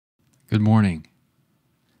Good morning.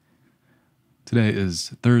 Today is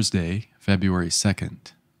Thursday, February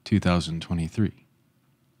 2nd, 2023.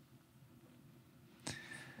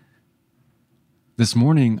 This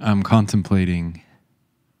morning I'm contemplating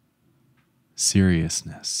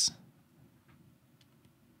seriousness.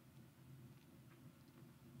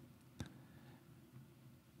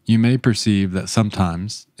 You may perceive that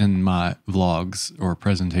sometimes in my vlogs or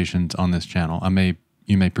presentations on this channel,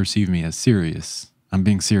 you may perceive me as serious. I'm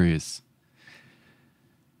being serious.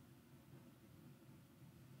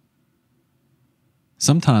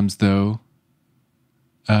 Sometimes though,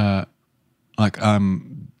 I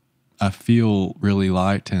feel really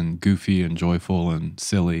light and goofy and joyful and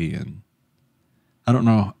silly, and I don't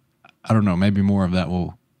know, maybe more of that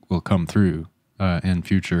will come through in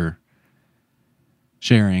future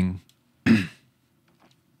sharing. But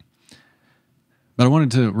I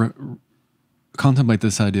wanted to contemplate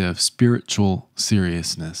this idea of spiritual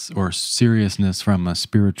seriousness, or seriousness from a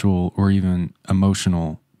spiritual or even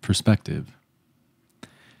emotional perspective.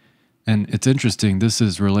 And it's interesting, this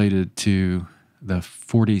is related to the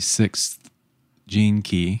 46th gene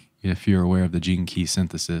key, if you're aware of the gene key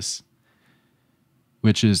synthesis,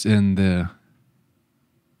 which is in the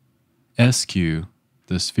SQ,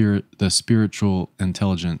 the spiritual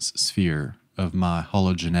intelligence sphere of my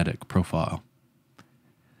hologenetic profile.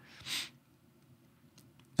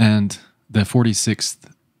 And the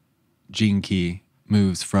 46th gene key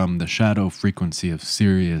moves from the shadow frequency of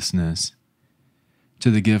seriousness to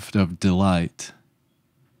the gift of delight,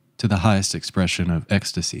 to the highest expression of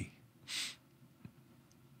ecstasy.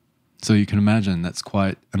 So you can imagine that's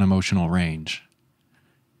quite an emotional range.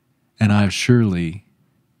 And I've surely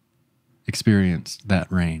experienced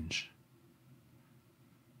that range.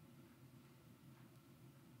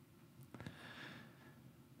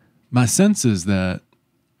 My sense is that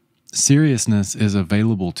seriousness is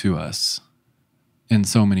available to us in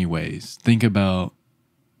so many ways. Think about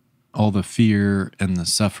all the fear and the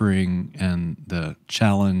suffering and the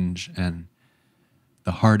challenge and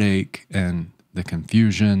the heartache and the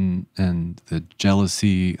confusion and the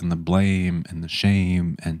jealousy and the blame and the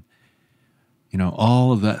shame and,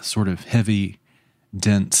 all of that sort of heavy,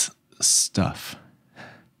 dense stuff.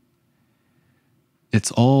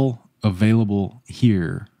 It's all available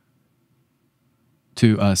here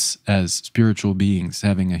to us as spiritual beings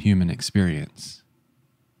having a human experience.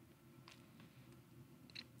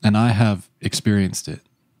 And I have experienced it,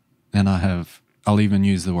 and I'll even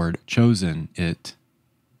use the word chosen it,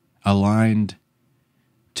 aligned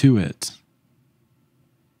to it,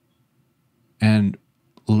 and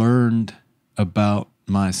learned about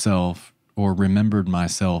myself or remembered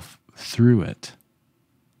myself through it.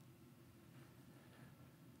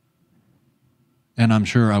 And I'm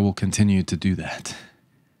sure I will continue to do that.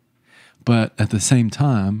 But at the same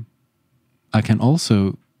time, I can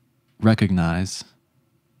also recognize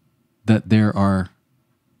that there are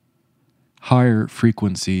higher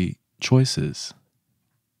frequency choices.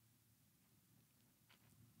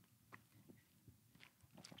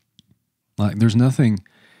 Like, there's nothing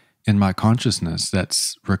in my consciousness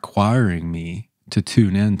that's requiring me to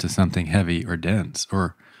tune in to something heavy or dense,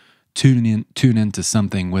 or tune into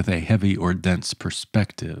something with a heavy or dense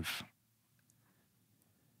perspective.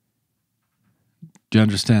 Do you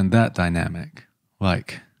understand that dynamic?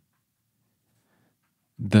 Like,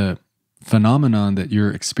 the phenomenon that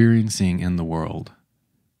you're experiencing in the world,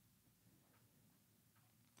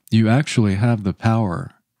 you actually have the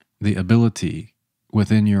power, the ability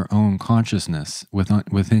within your own consciousness,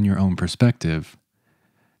 within your own perspective,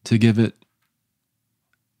 to give it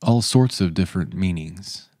all sorts of different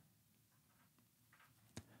meanings.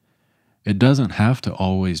 It doesn't have to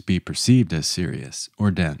always be perceived as serious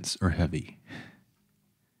or dense or heavy.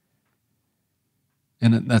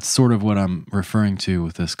 And that's sort of what I'm referring to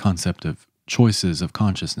with this concept of choices of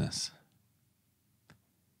consciousness.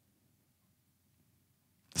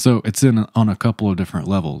 So it's on a couple of different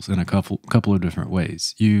levels, in a couple of different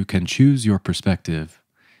ways. You can choose your perspective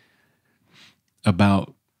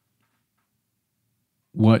about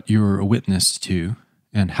what you're a witness to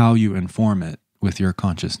and how you inform it with your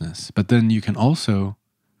consciousness. But then you can also,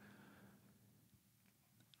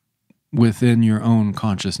 within your own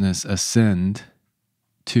consciousness, ascend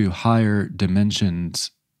to higher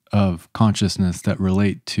dimensions of consciousness that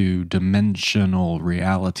relate to dimensional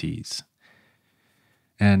realities.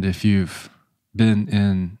 And if you've been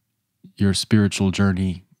in your spiritual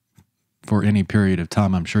journey for any period of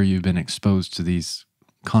time, I'm sure you've been exposed to these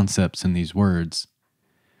concepts and these words.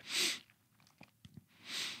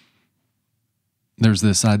 There's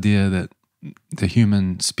this idea that the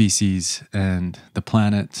human species and the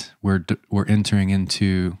planet, we're entering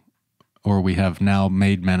into or we have now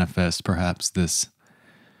made manifest perhaps this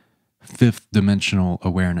fifth dimensional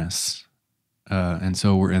awareness. And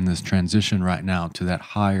so we're in this transition right now to that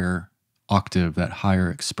higher octave, that higher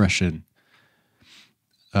expression,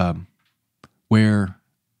 where,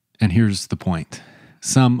 and here's the point,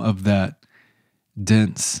 some of that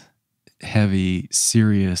dense, heavy,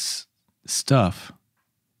 serious stuff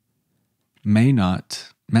may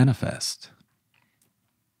not manifest.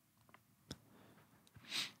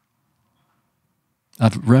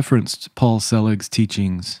 I've referenced Paul Selig's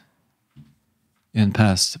teachings in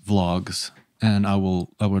past vlogs, and I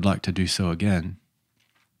would like to do so again.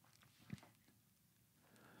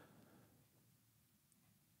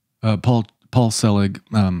 Paul Selig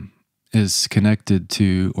is connected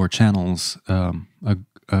to or channels a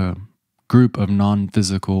group of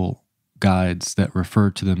non-physical guides that have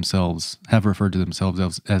referred to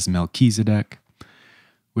themselves as Melchizedek,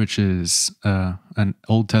 which is an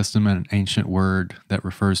Old Testament, an ancient word that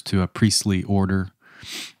refers to a priestly order.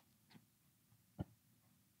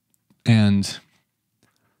 And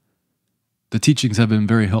the teachings have been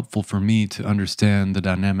very helpful for me to understand the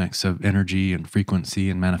dynamics of energy and frequency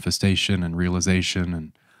and manifestation and realization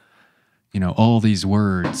and, all these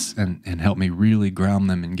words and help me really ground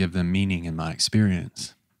them and give them meaning in my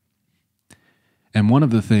experience. And one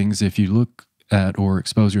of the things, if you look at or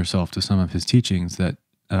expose yourself to some of his teachings that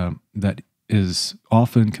is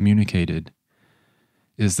often communicated,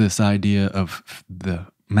 is this idea of the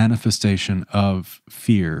manifestation of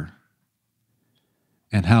fear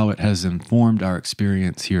and how it has informed our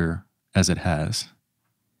experience here as it has,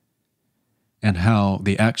 and how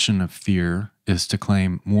the action of fear is to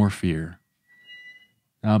claim more fear.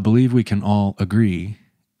 Now, I believe we can all agree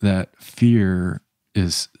that fear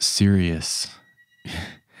is serious.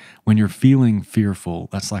 When you're feeling fearful,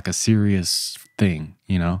 that's like a serious thing,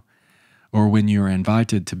 Or when you're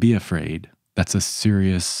invited to be afraid, that's a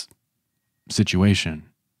serious situation,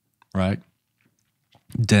 right?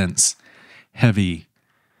 Dense, heavy,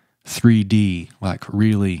 3D, like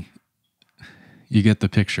really, you get the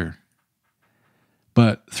picture.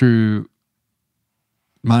 But through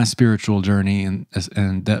my spiritual journey, and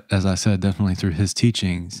as I said, definitely through his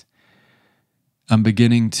teachings, I'm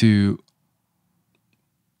beginning to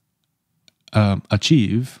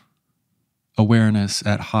achieve awareness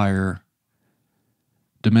at higher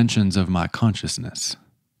dimensions of my consciousness.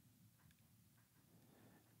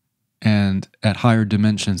 And at higher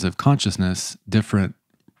dimensions of consciousness, different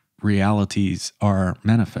realities are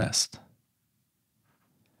manifest.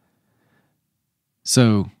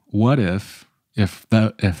 So what if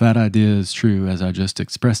that idea is true as I just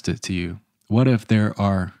expressed it to you, what if there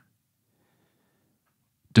are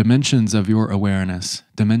dimensions of your awareness,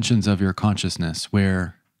 dimensions of your consciousness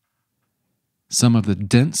where some of the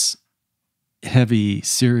dense, heavy,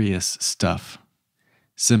 serious stuff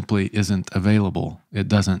simply isn't available? It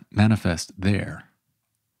doesn't manifest there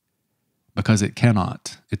because it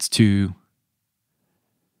cannot. It's too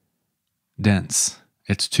dense.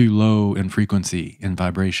 It's too low in frequency, in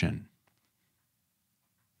vibration.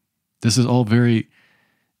 This is all very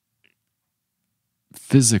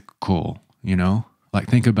physical, Like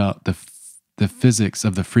think about the physics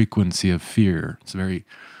of the frequency of fear. It's very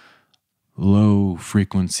low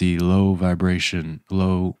frequency, low vibration,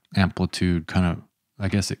 low amplitude, kind of, I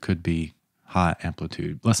guess it could be high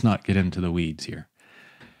amplitude. Let's not get into the weeds here.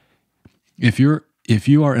 If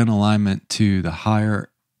you are in alignment to the higher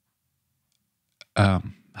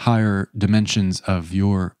dimensions of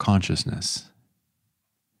your consciousness,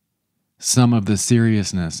 some of the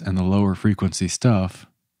seriousness and the lower frequency stuff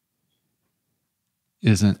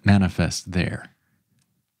isn't manifest there.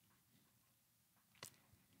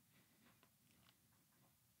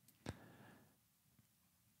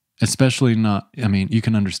 Especially not, you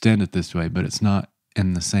can understand it this way, but it's not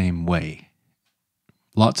in the same way.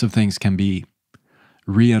 Lots of things can be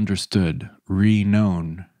re-understood,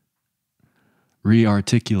 re-known,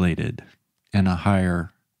 re-articulated in a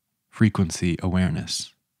higher frequency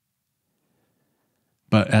awareness.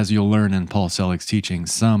 But as you'll learn in Paul Selig's teaching,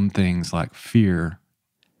 some things like fear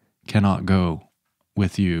cannot go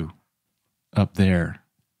with you up there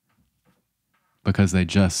because they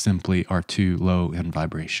just simply are too low in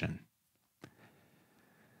vibration.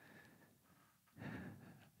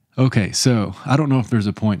 Okay, so I don't know if there's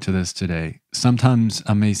a point to this today. Sometimes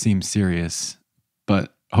I may seem serious,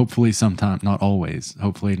 but hopefully sometimes, not always.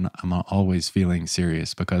 Hopefully I'm not always feeling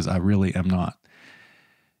serious because I really am not.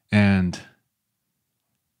 And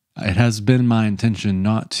it has been my intention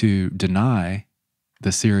not to deny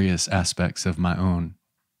the serious aspects of my own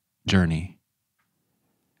journey,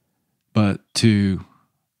 but to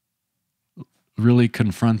really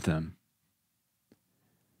confront them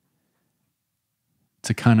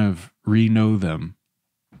to kind of re-know them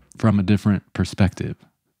from a different perspective.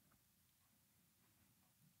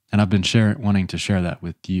 And I've been wanting to share that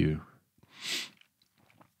with you.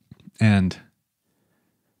 And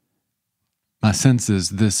my sense is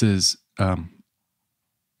this is, I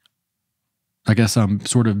guess I'm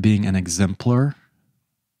sort of being an exemplar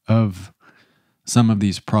of some of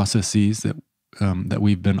these processes that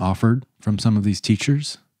we've been offered from some of these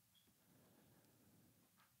teachers.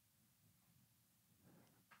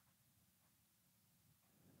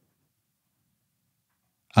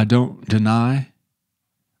 I don't deny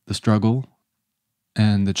the struggle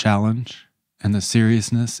and the challenge and the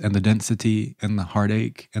seriousness and the density and the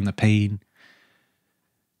heartache and the pain.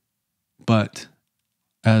 But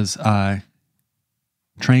as I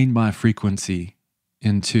train my frequency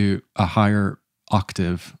into a higher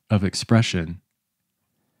octave of expression,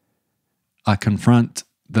 I confront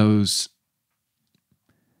the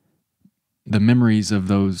memories of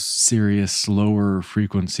those serious, lower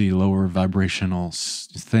frequency, lower vibrational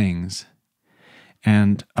things,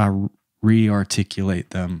 and I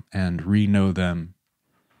re-articulate them and re-know them,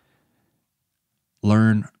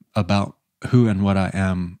 learn about who and what I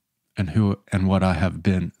am and who and what I have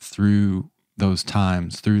been through those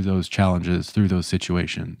times, through those challenges, through those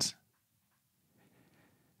situations.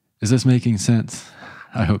 Is this making sense?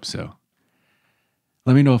 I hope so.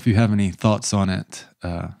 Let me know if you have any thoughts on it,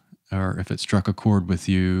 or if it struck a chord with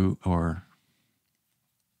you or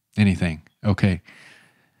anything. Okay.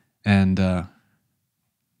 And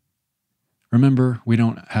remember, we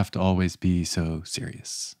don't have to always be so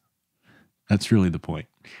serious. That's really the point.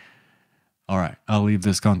 All right. I'll leave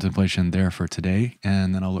this contemplation there for today,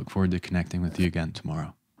 and then I'll look forward to connecting with you again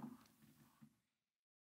tomorrow.